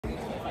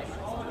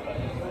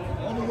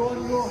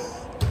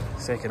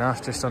Second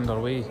half just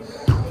underway.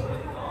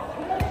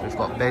 We've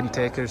got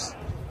Bentekerz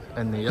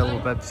in the yellow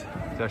bibs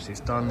versus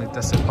Darnley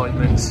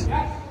Disappointments.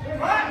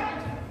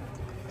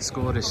 The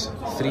score is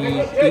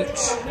 3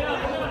 each.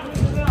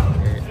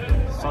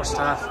 First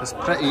half was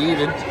pretty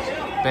even.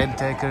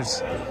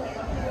 Bentekerz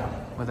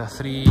with a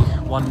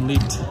 3-1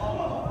 lead.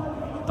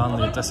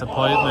 Darnley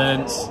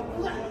Disappointments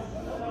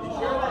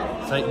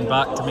fighting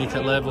back to make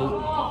it level.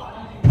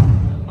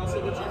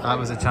 That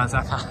was a chance.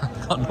 I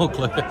got no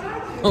clue.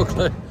 No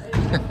clue.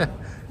 I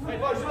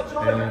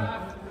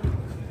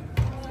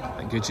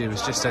think Gucci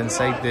was just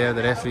inside there.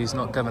 The referee's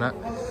not giving it.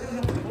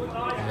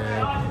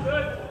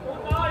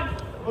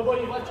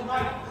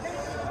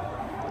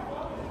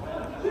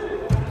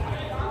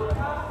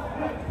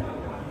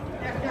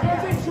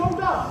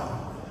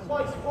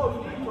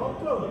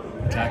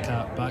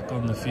 Kaka back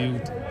on the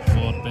field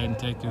for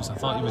Bentekerz. I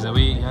thought he was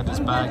away, he had his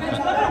bag, but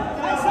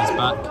he's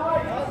back.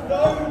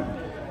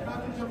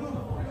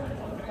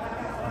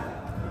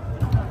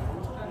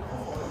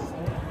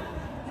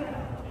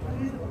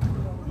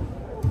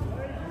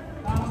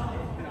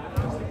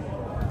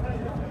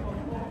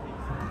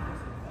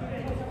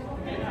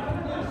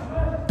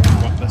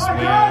 Work this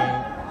way.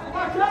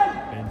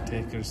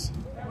 Bentekerz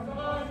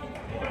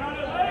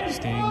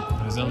staying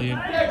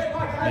resilient,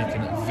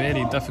 making it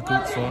very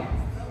difficult for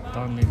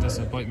Darnley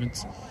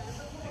Disappointments.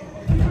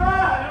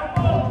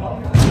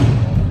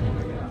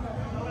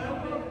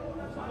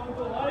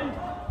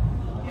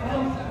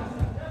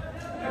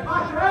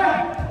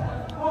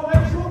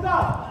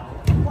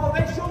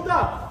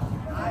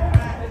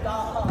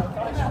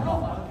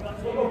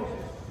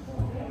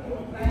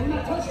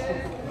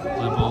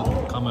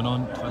 Level coming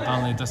on for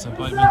Darnley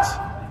Disappointments.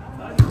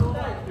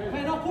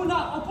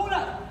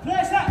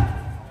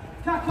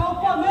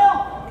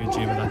 Good G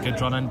with a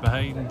good run in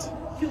behind.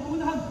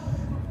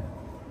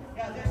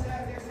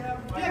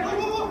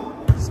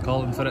 He's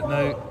calling for it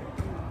now.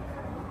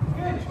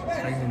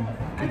 Finding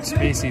good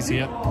spaces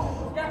here.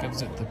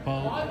 Gives it to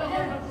Paul.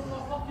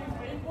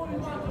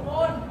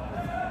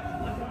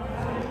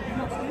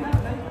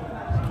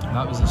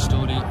 That was the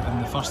story in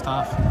the first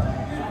half.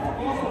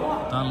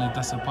 Darnley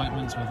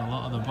Disappointments with a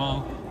lot of the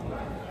ball.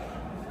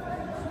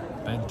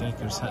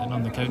 Bentekerz hitting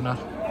on the counter.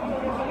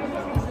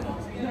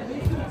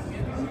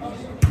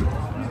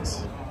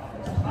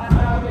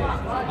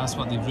 That's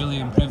what they've really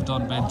improved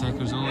on,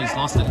 Bentekerz. Oh, he's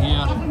lost it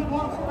here.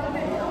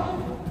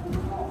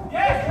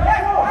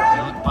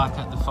 You look back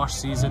at the first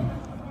season,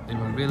 they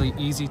were really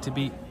easy to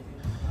beat.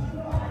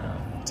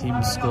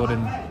 Teams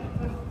scoring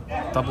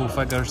double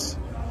figures.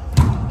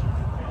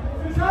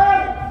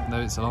 Now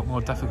it's a lot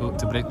more difficult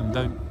to break them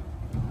down.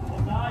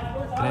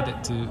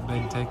 Credit to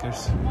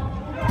Bentekerz.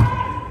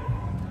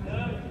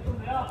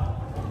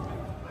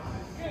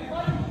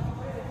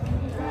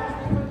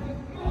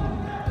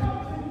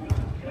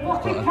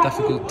 Got a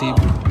difficult team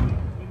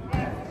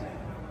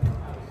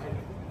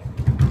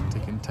to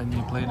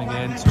continue playing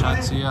against.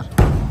 Chance here,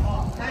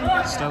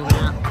 still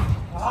there.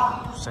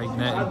 Side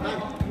netting.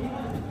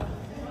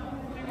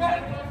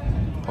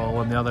 Paul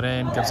on the other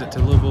end gives it to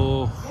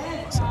Lobo.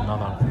 That's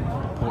another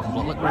important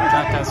block. Look where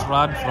Kaka's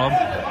ran from.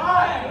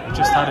 He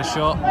just had a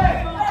shot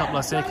a couple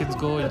of seconds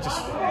ago. He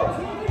just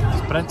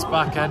sprints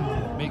back in,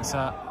 makes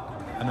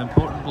an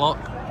important block.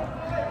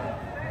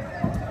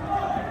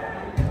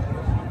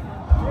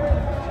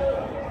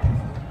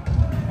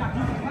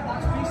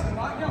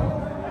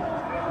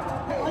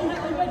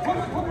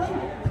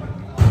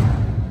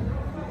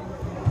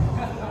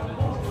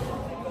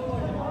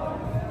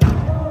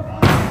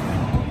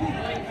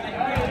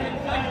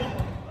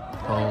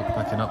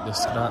 Up the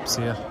scraps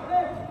here.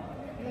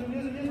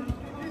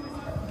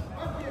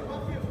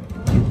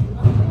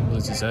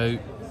 Loses out.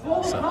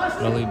 It's a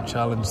brilliant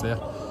challenge there.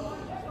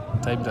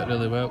 Timed it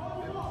really well.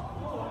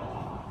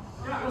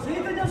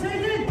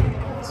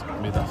 It's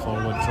made a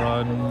forward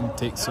run,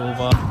 takes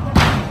over.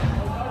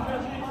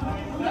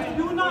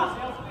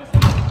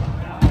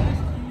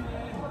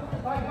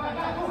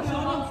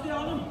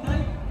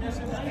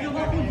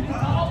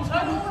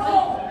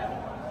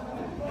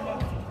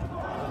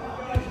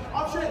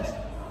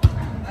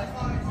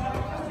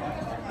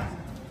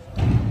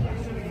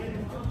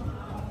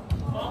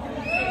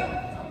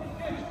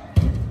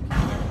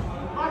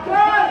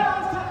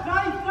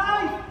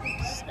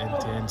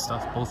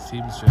 Stuff, both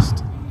teams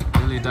just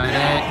really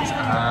direct,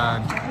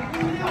 and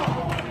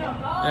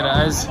there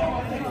it is.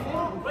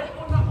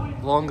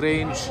 Long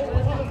range,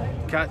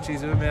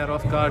 catches Umer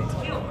off guard.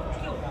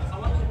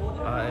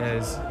 That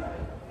is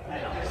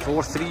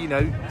 4-3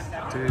 now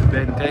to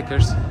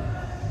Bentekerz.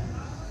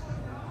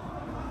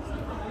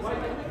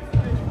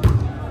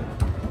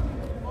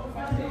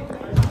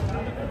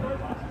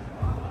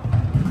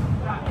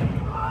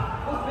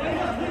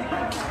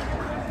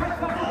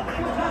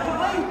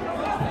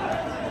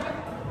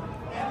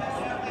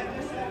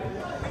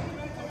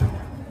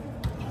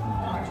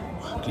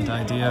 Good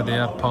idea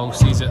there, Paul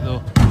sees it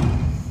though.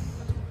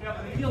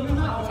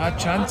 They've had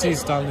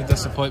chances, Darnley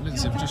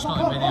Disappointments, they've just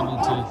not been able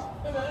to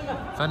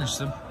finish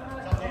them.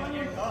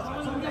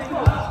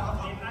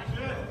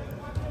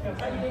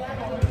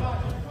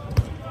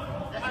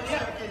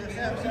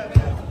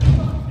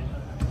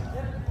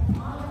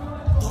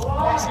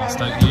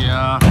 Assist out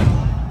here.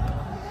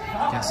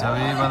 Gets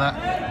away with it.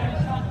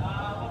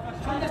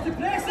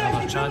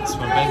 Another chance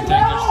for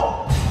Bentekerz.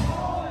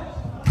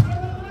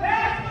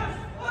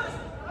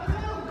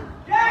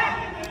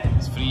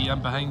 It's free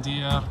in behind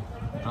here.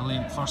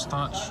 Brilliant first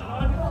touch.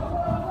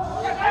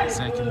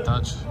 Second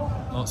touch,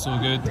 not so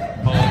good.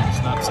 Paul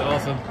snaps it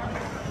off him.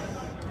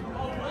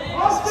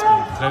 It's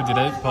been crowded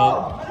out,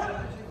 Paul.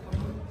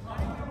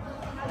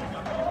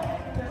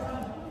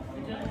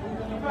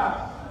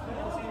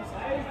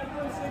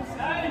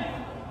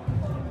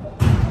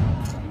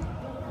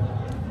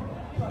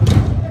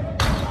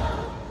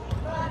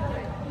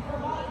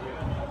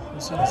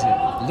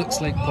 It looks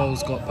like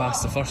Paul's got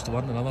past the first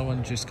one, another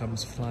one just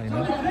comes flying in.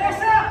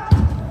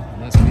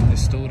 And that's been the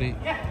story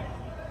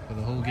for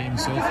the whole game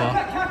so far.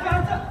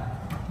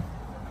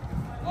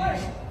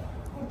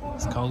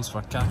 This calls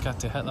for Kaka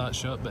to hit that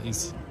shot, but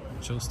he's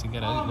chose to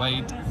get out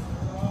wide.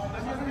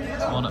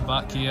 He's on it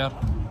back here.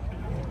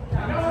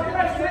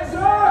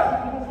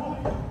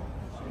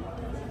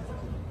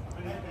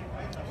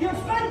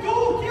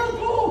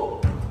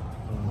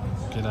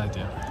 Good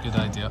idea, good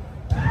idea.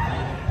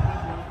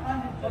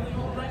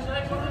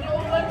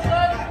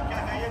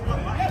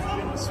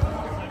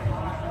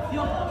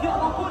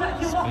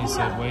 Space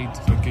out wide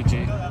for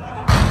Gucci.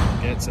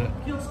 Gets it.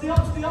 Stay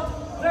up.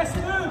 Press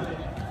it move.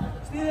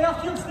 Stay there,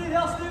 stay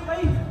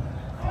wide.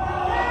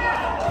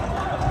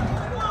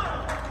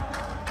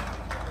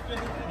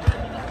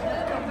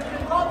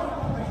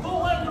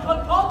 Don't let him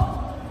come.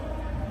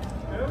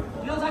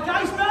 There's a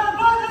guy spelling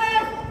behind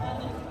him.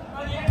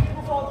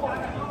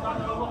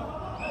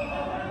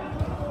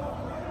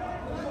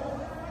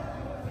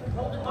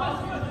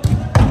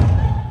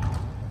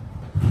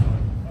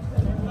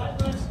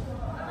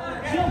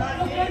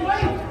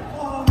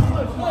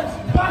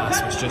 Pass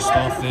was just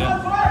off there.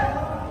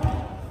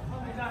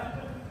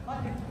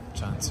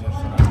 Chance here for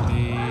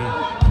Andy.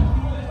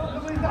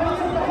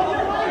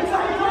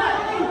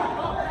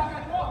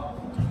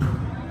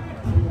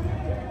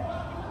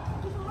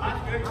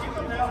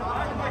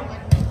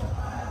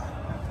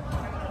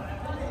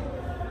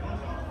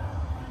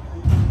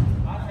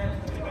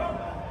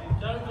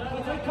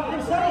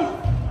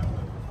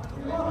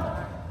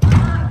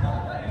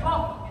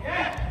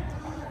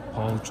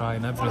 Paul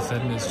trying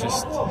everything, it's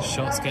just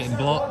shots getting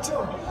blocked.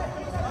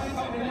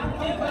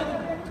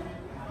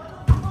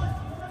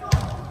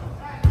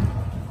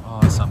 Oh,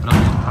 it's a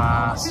brilliant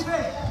pass. Get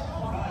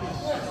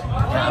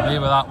away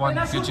with that one.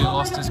 Gucci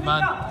lost his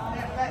man.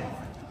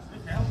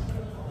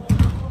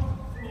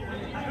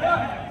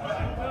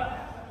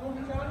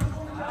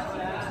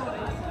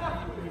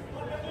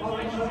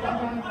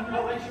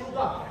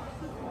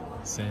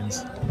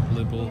 Sends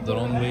blue ball the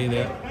wrong way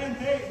there.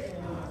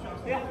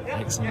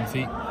 Excellent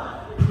feet.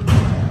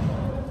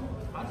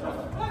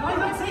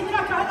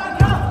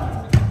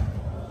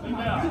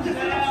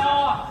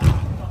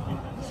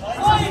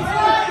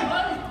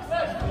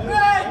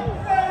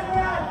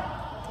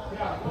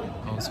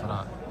 Calls for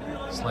that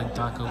slide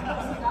tackle.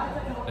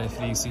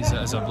 Referee sees it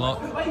as a block.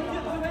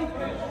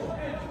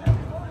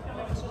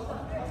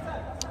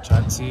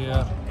 Chance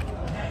here.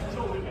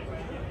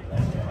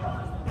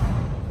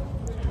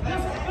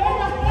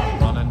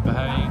 Running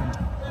behind.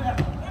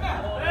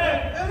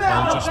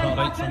 Ball just not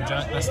right from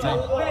Jack this time.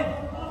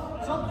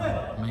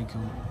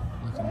 Michael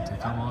looking to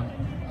come on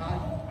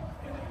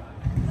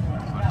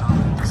for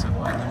Darnley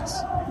Disappointments.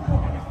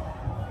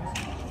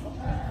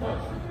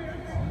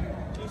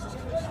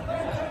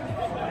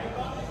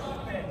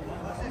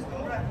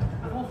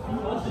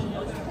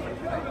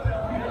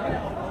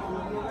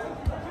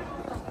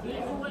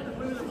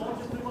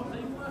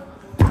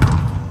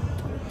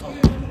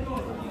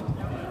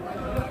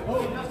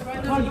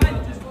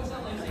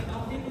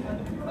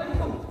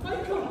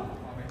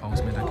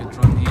 Paul's made a good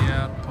run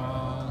here.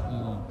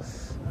 Paul,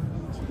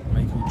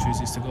 Michael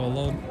chooses to go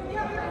alone.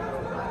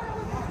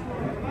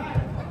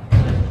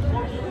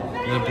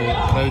 Liberal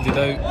crowded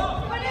out.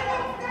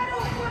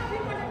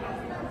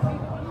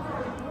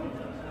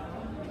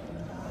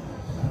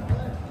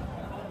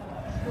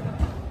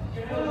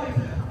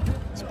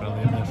 It's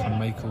brilliant there from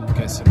Michael,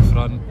 gets in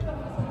front.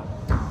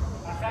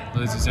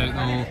 Loses out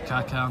though,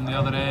 Kaka on the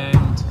other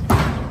end.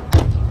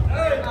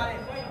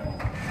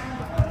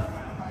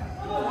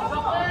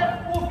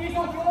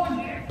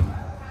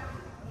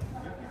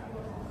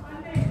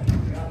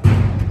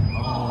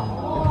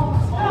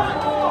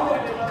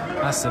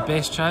 That's the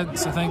best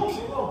chance, I think,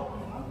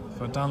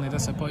 for Darnley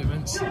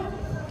Disappointments.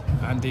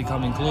 Andy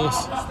coming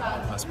close.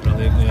 That's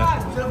brilliant there.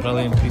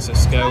 Brilliant piece of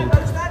skill.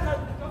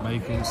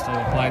 Michael still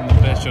applying the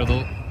pressure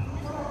though.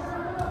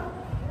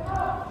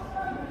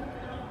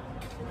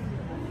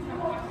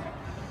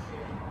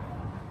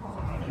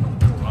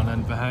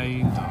 Running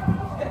behind.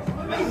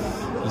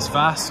 He's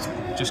fast.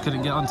 Just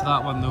couldn't get onto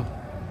that one though.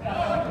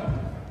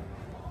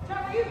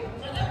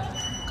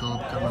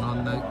 Cobb coming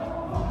on now.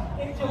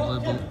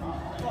 Blue.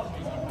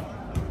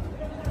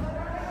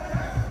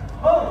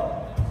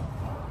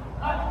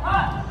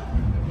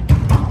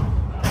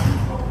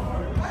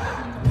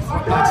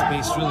 Next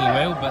space really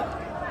well, but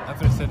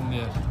everything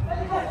you're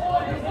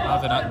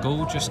having at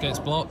goal just gets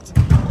blocked.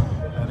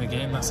 And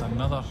again, that's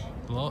another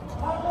block.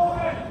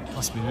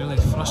 Must be really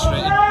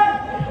frustrating.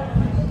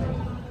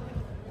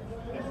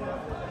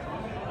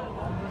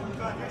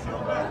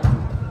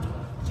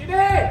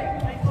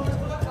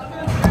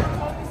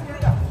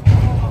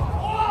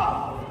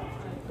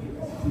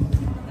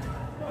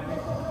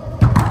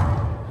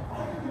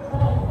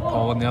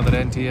 Paul on the other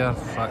end here.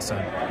 That's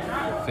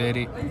a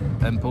very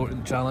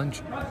important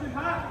challenge.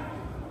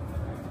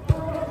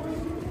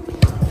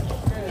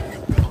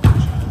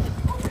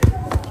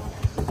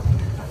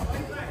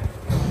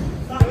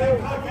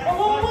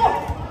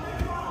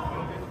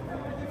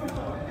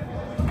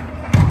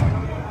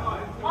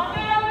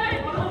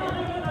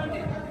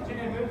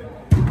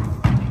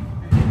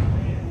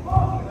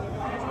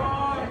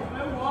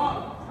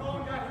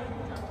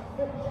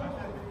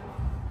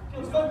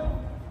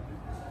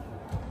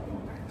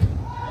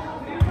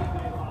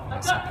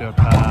 Pure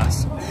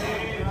pass.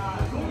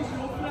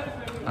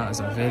 That is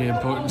a very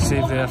important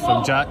save there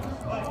from Jack.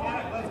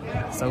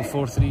 Still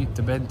 4-3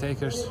 to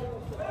Bentekerz.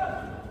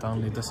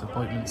 Darnley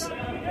Disappointments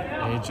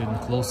edging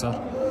closer.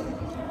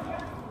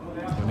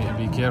 We need to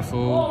be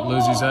careful.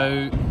 Loses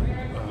out.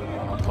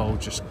 Paul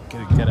just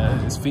get out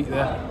of his feet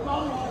there.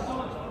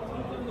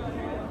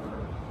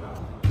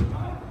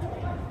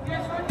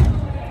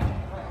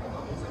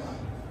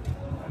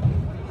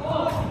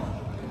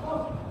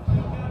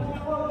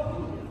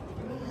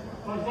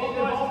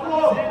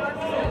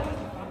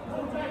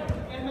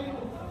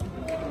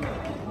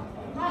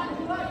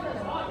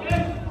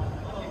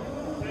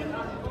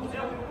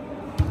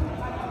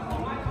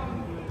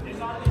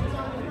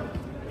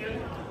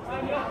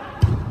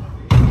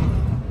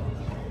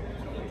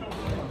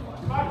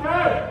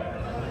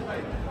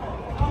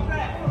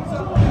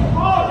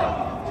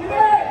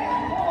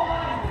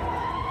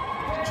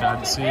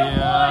 Chance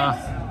here.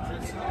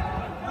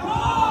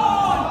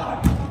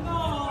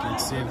 Good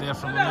save there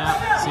from him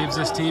there. Saves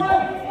his team.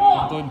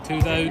 I'm going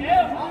 2 down.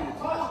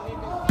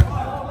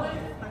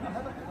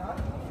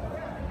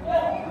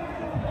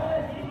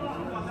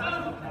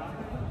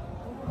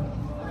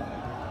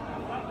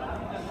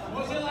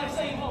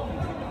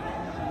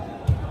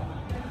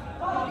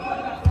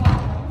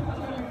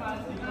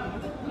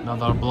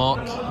 Another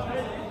block.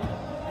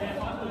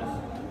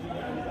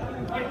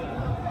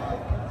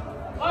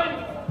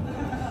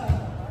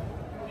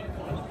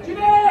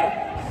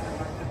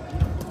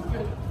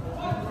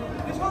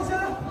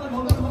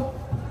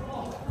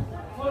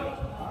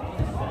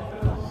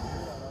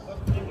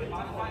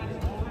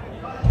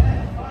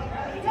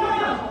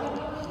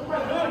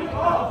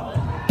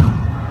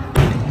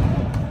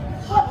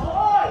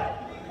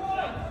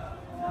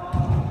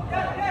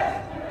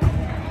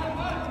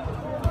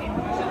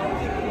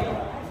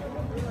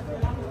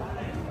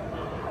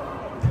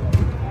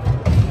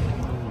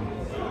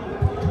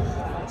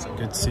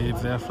 Good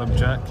save there from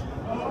Jack.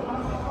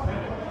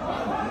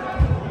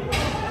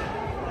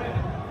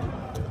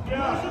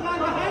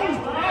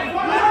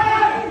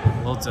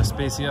 Loads of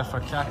space here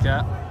for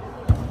Kaka.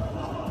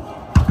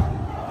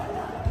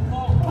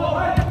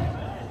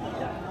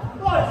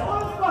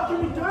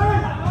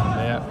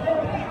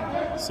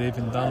 There,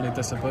 saving Darnley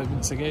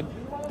Disappointments again.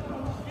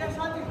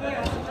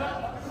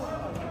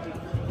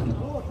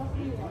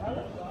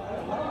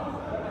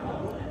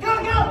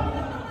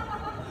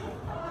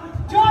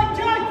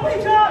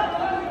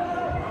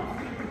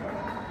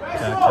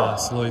 Kaka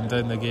slowing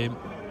down the game.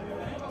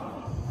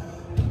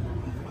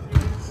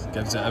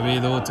 Gives it away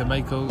though to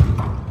Michael.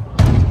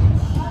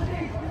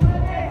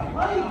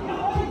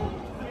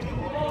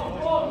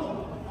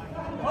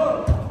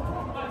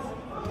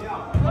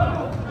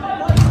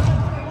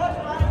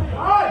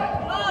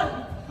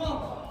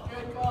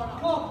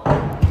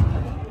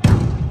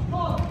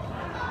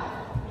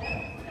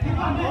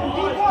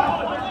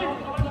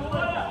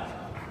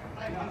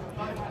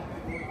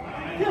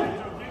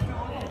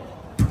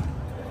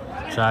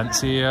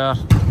 Chance here.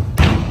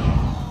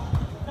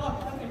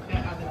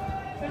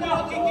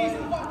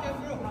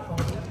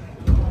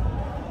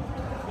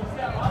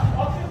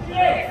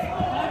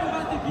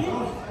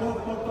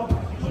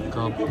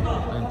 Cobb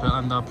being put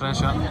under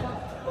pressure.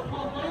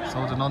 He's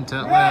holding on to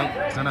it well.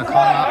 He's in a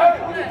corner.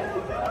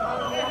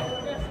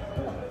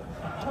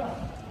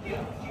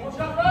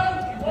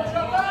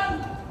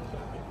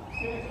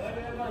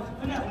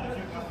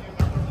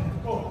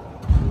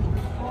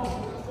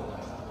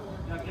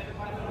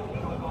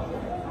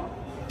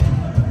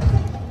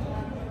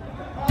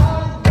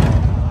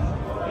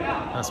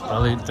 That's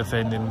brilliant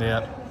defending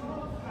there.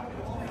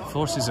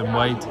 Forces him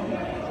wide.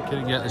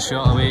 Couldn't get the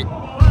shot away.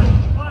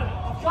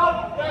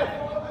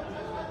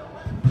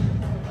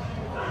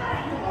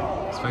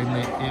 He's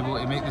finally able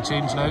to make the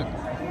change now.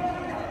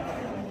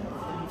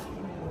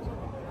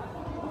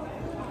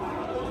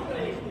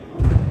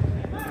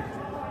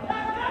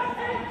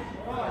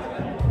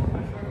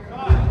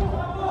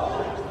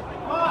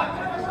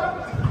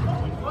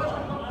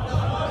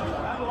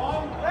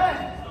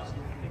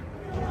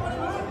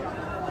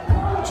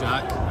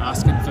 Jack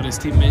asking for his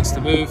teammates to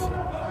move.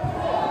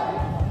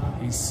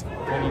 He's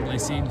Probably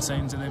seeing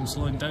signs of them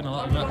slowing down a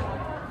little bit.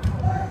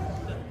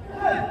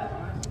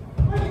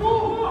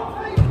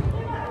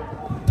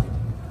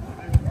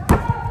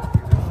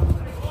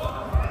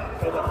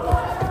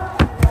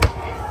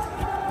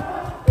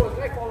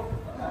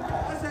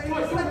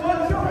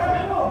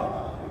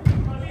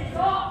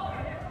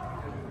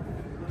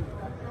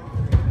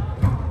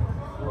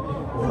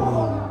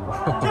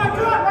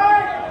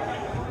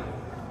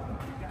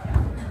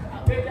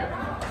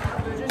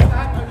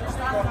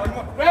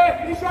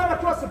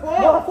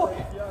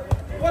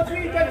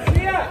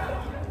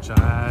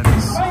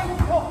 Chance.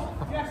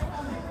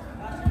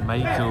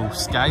 Michael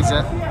skies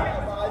it.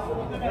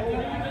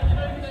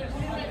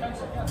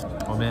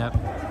 Oh mate,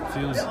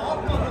 feels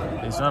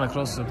he's run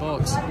across the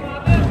box.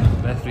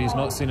 Referee's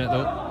not seen it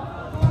though.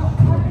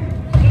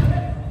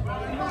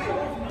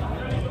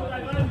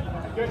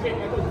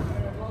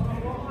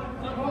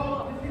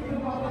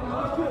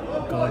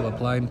 Goal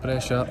applying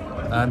pressure.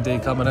 Andy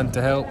coming in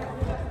to help.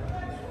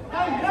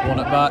 Won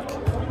it back.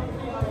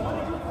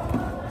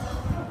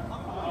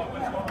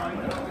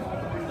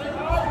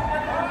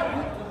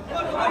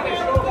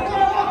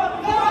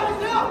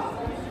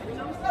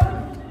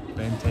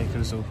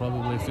 Bentekerz will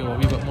probably feel a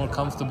wee bit more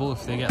comfortable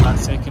if they get that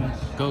second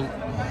goal.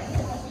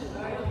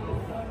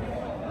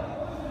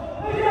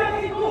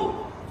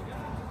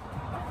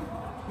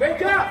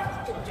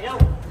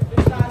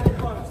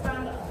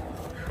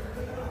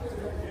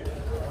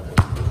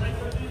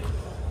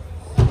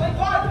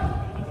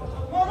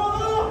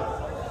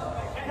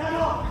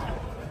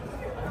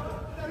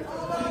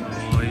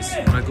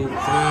 Wriggled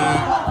through.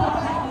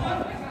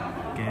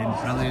 Again,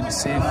 brilliant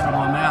save from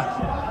Omer.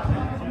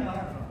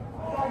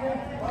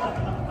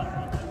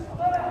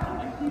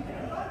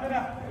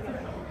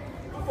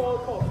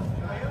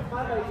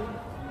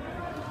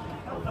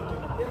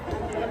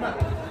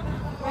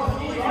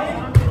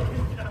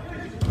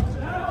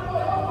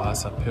 Oh,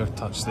 that's a pure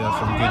touch there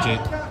from Guji.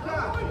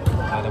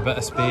 Had a bit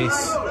of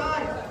space.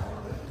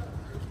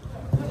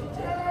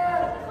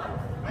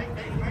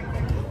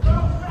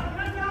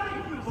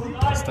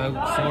 Still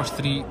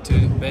 4-3 to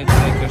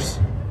Bentekerz.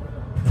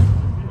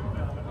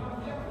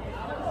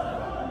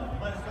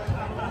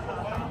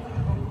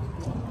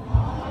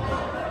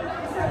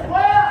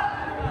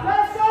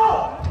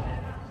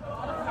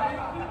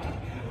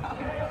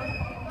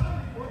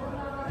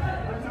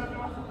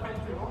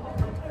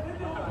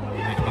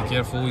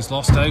 Careful, he's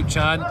lost out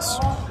chance.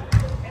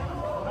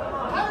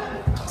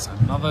 That's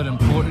another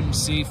important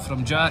save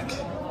from Jack.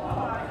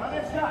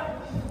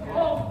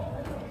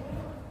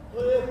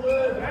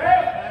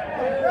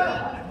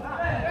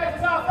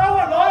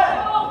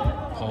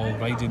 Paul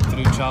riding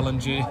through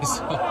challenges.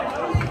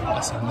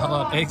 That's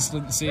another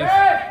excellent save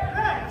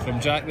from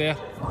Jack there.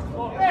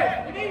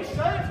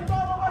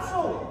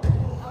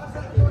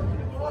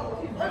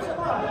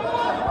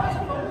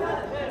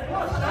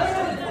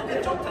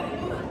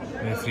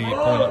 Referee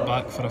pulling it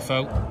back for a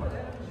foul.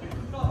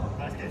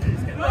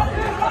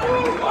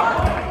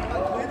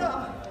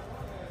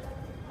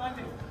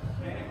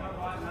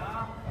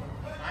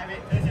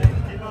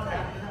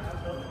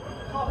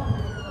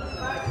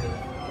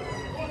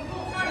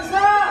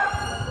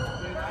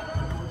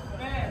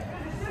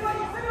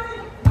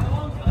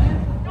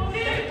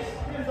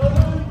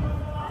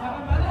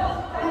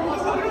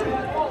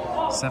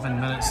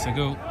 Seven minutes to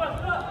go.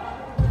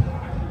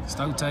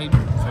 Still time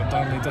for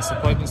Darnley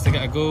Disappointments to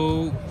get a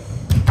goal.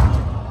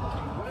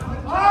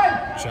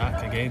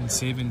 Jack again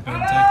saving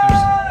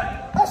Bentekerz.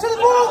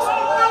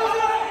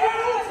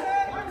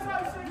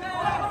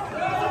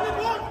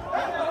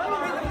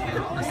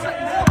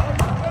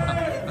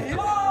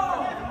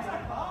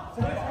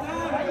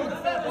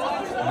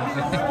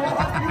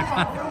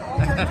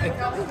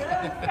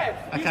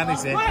 I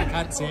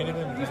can't say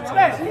anything.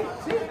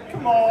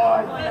 Come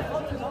on.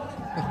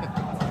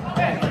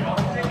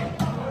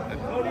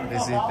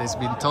 There's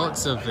been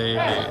talks of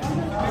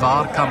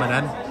VAR coming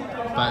in,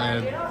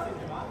 but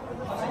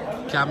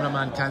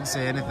cameraman can't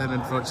say anything,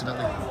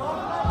 unfortunately.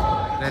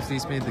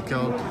 Referee's made the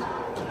call.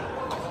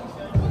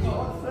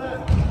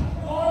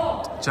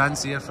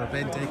 Chance here for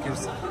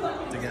Bentekerz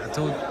to get a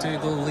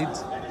two-goal lead.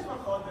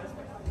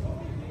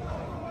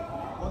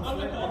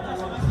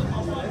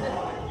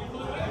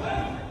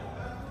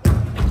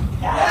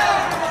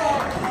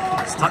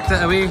 Tucked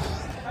it away.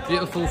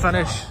 Beautiful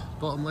finish.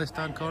 Bottom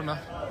left-hand corner.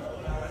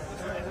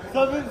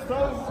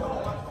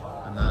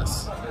 And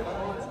that's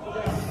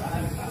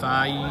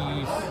 5-3.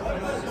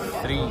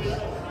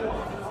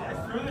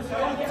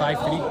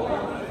 5-3.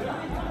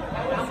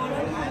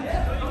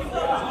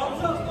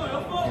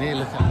 You need to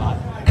look at that.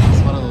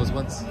 It's one of those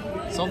ones.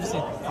 It's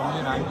obviously from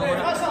your angle.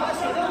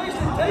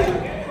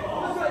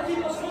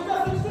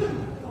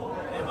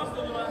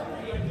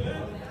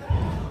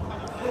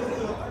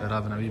 They're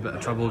having a wee bit of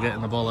trouble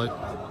getting the ball out.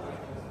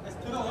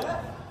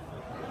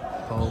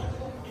 Paul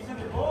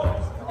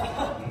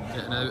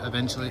getting out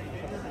eventually.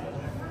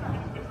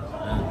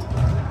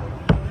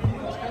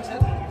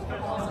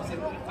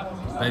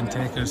 And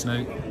Bentekerz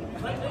now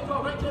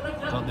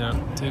got their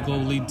 2-goal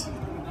lead.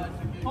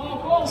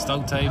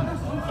 Still time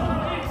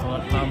for for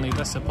Darnley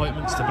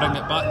Disappointments to bring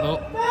it back though.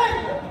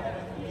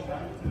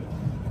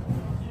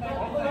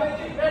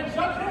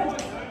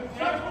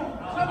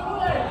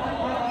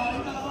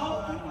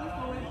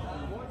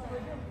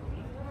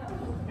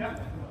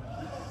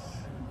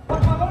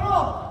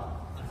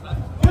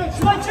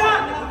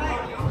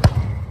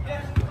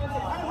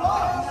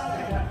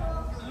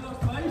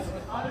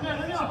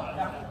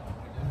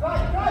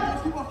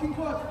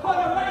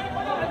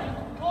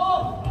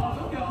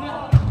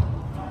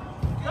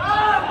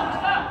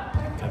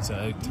 Gives it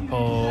out to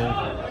Paul.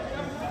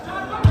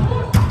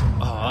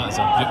 Oh, that is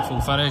a beautiful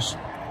finish.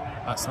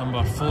 That's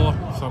number 4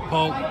 for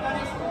Paul.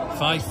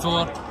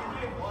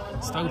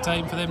 5-4. Still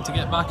time for them to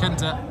get back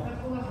into it.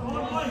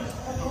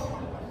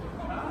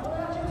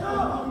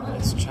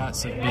 There's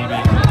chats of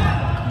maybe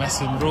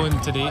missing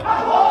Roan today.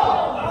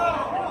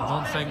 I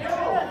don't think.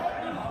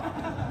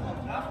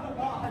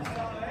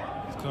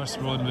 Of course,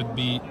 Roan would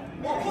be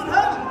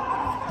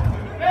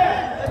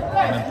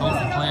an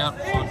important player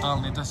for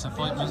Darnley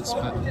Disappointments,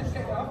 but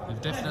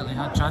they've definitely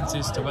had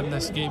chances to win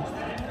this game.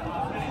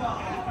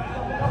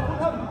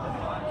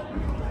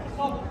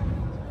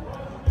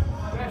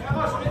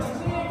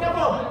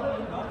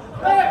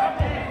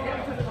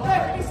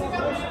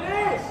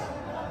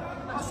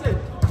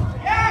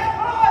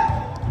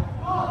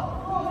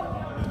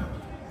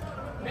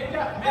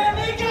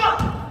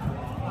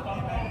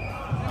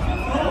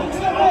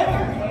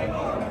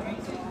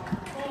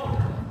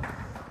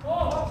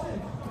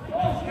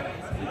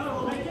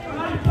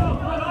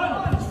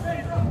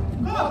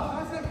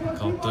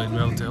 Doing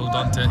well to hold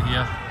on to it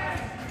here.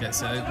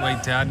 Gets it out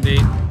wide to Andy.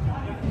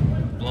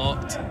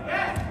 Blocked.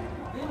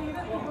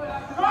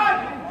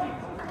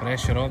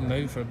 Pressure on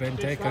now for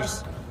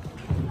Bentekerz.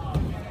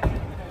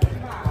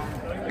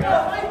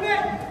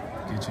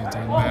 Gucci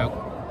doing well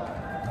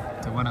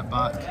to win it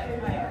back.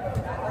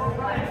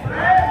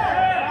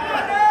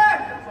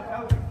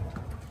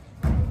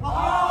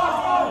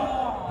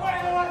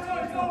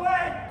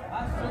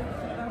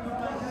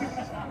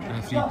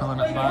 Referee pulling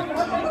it back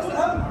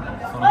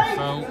for a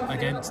foul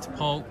against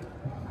Paul.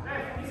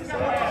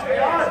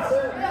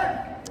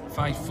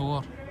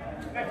 5-4 to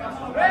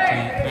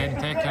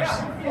Bentekerz.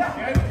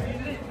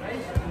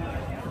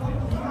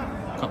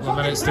 Couple of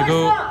minutes to go.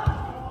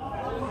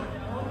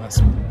 That's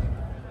a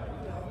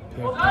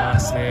poor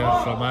pass there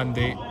from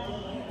Andy.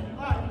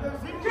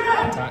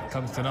 Attack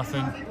comes to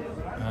nothing,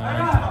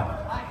 and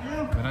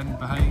we're in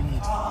behind.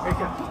 Look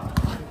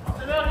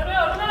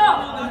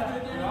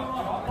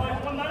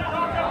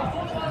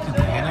at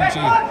the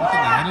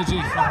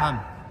energy from him.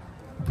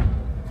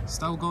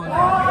 Still going.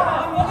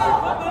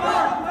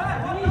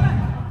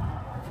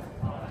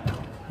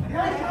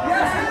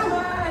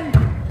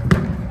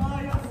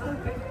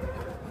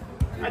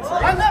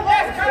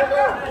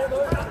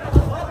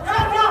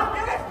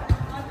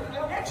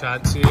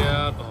 Chance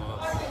here.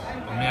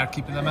 Oh, Mayor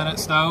keeping the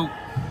minutes now.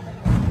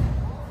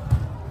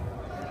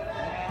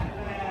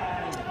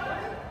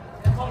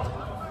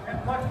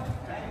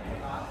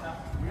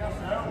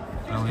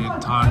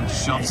 Brilliant turn,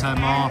 shoves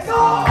him off.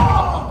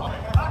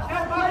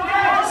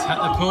 It's hit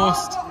the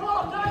post.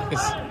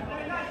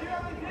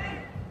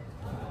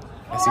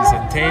 This is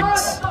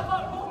intense.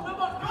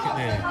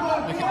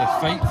 Look at the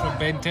fight from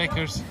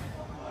Bentekerz.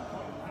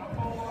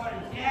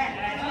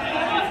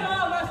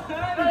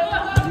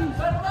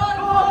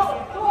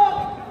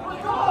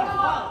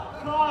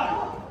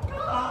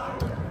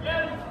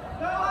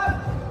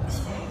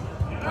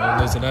 Ball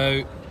losing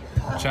out.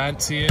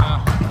 Chance here.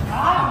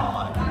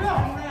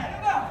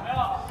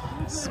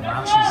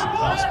 Smashes the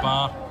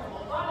crossbar.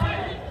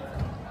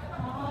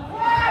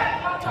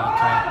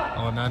 Kaka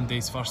on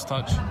Andy's first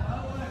touch.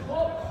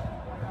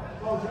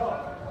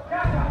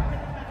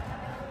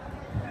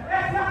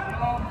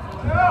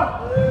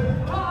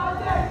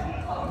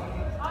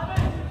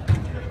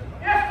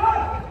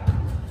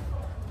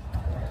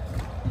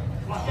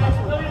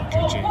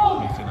 Gucci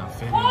making a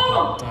very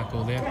important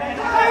tackle there.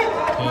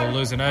 Paul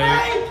losing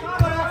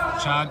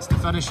out. Chance to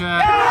finish it.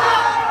 There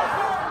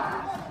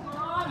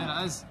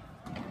it is.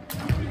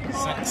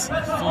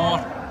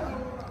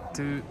 6-4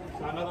 to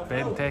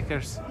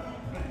Bentekerz.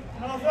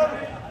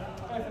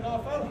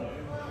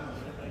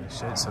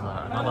 Shoots him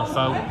at another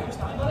foul.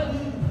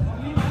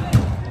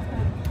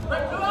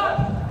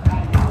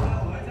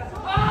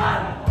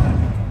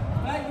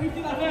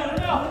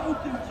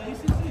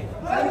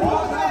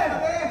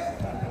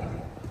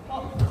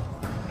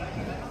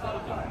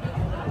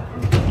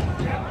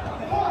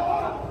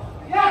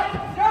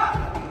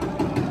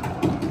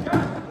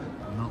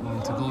 Not long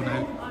to go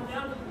now.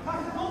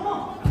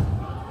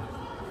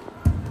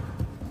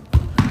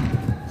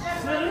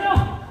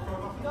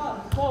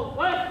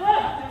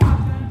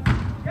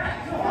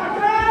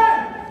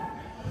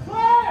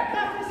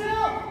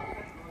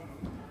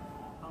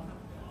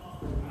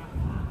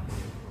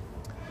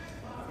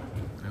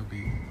 They'll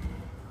be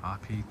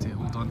happy to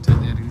hold on to it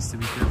there. He needs to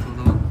be careful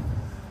though.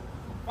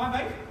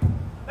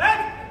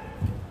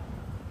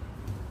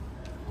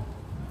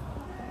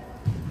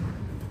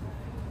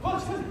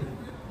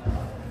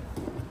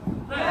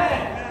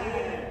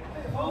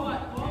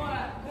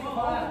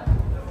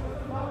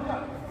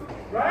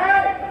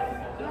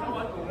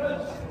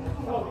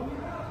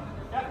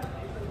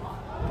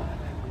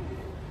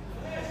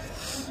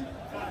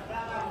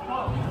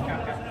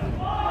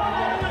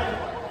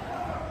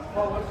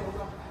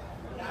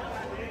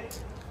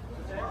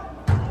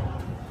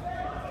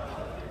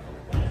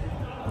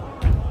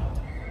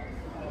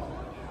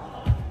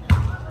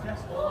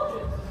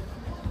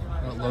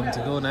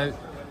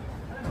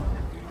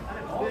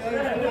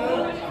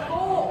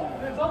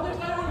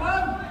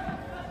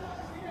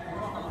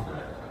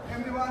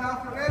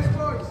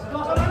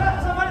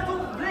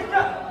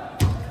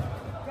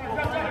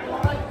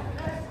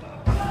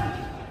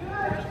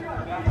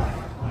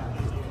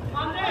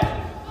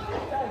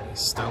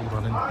 Still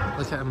running.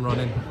 Look at him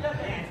running.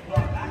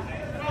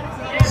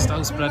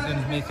 Still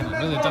sprinting, making it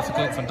really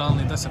difficult for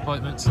Darnley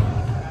Disappointments.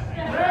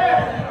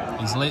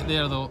 He's late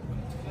there though.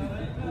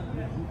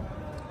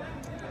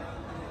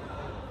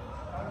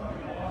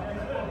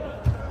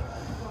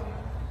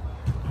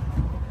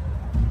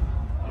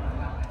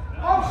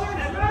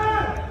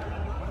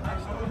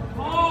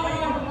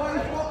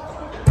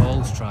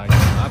 Paul's tried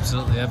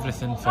absolutely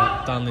everything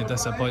for Darnley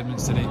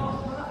Disappointments today.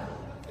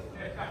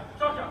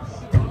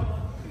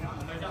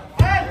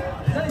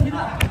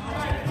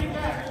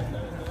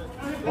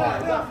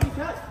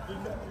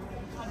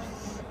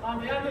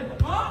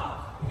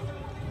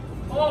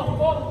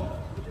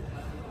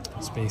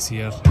 Space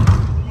here.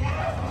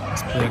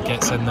 This player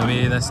gets in the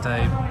way this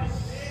time.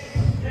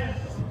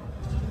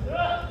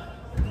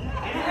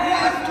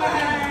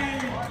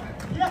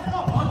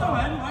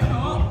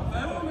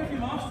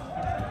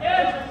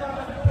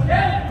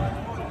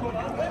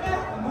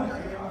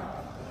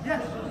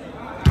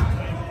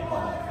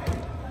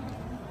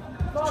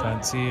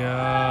 Chance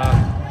here.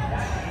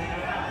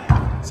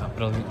 It's a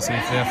brilliant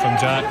save there from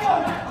Jack.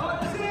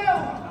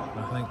 I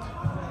think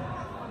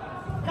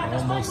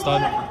almost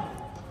done.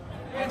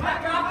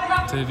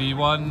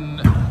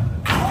 2v1.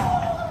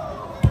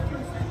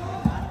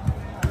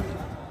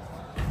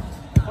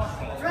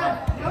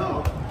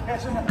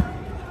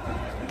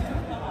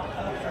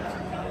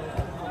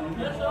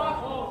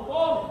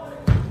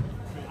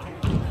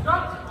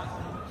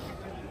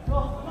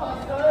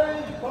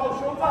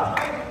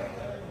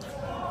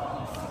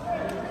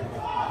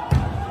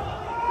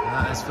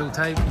 That is full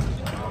time.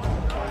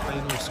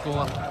 Final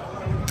score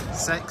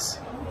 6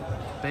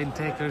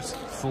 Bentekerz,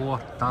 4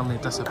 Darnley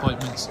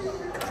Disappointments.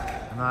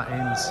 And that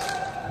ends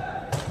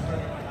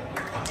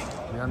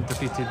the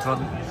undefeated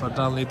run for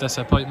Darnley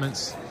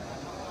Disappointments.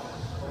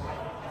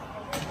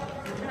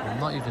 I'm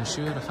not even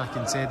sure if I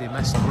can say they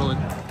missed Roan.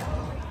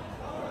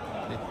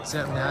 They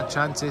certainly had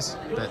chances,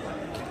 but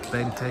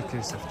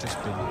Bentekerz have just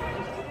been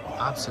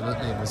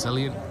absolutely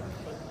resilient,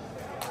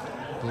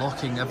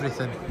 blocking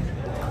everything.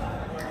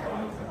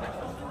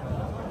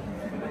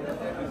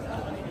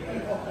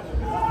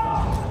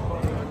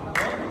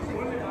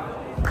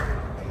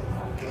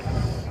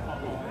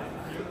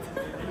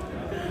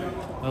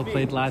 Well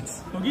played,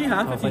 lads. Well, you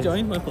have if you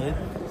joined. Well played.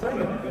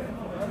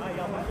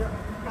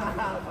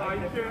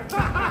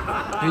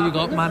 Who you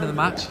got man of the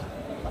match?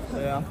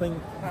 I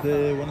think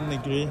the one in the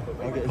grey.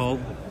 Paul.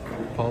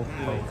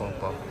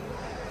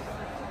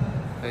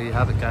 There you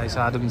have it, guys.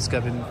 Adam's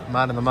giving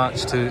man of the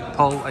match to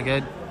Paul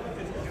again.